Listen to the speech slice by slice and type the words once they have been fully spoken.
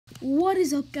What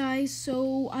is up, guys?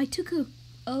 So I took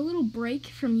a little break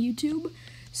from YouTube.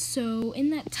 So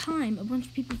in that time, a bunch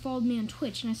of people followed me on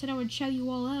Twitch, and I said I would shout you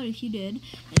all out if you did.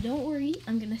 And don't worry,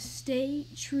 I'm going to stay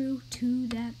true to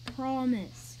that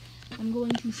promise. I'm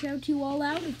going to shout you all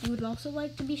out. If you would also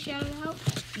like to be shouted out,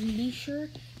 be sure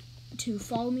to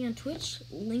follow me on Twitch.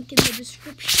 Link in the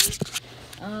description.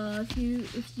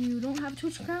 If you don't have a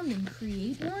Twitch account, then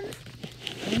create one.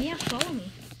 And yeah, follow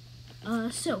me.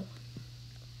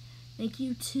 Thank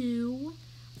you to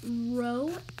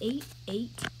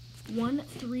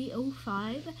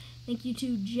Row881305. Thank you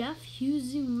to Jeff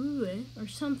Huzuru or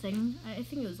something. I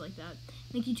think it was like that.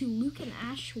 Thank you to Luke and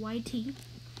Ash YT.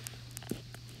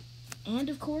 And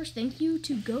of course, thank you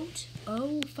to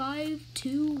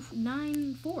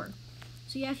Goat05294.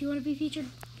 So yeah, if you want to be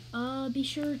featured, be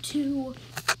sure to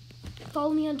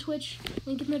follow me on Twitch.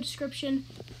 Link in the description.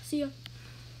 See ya.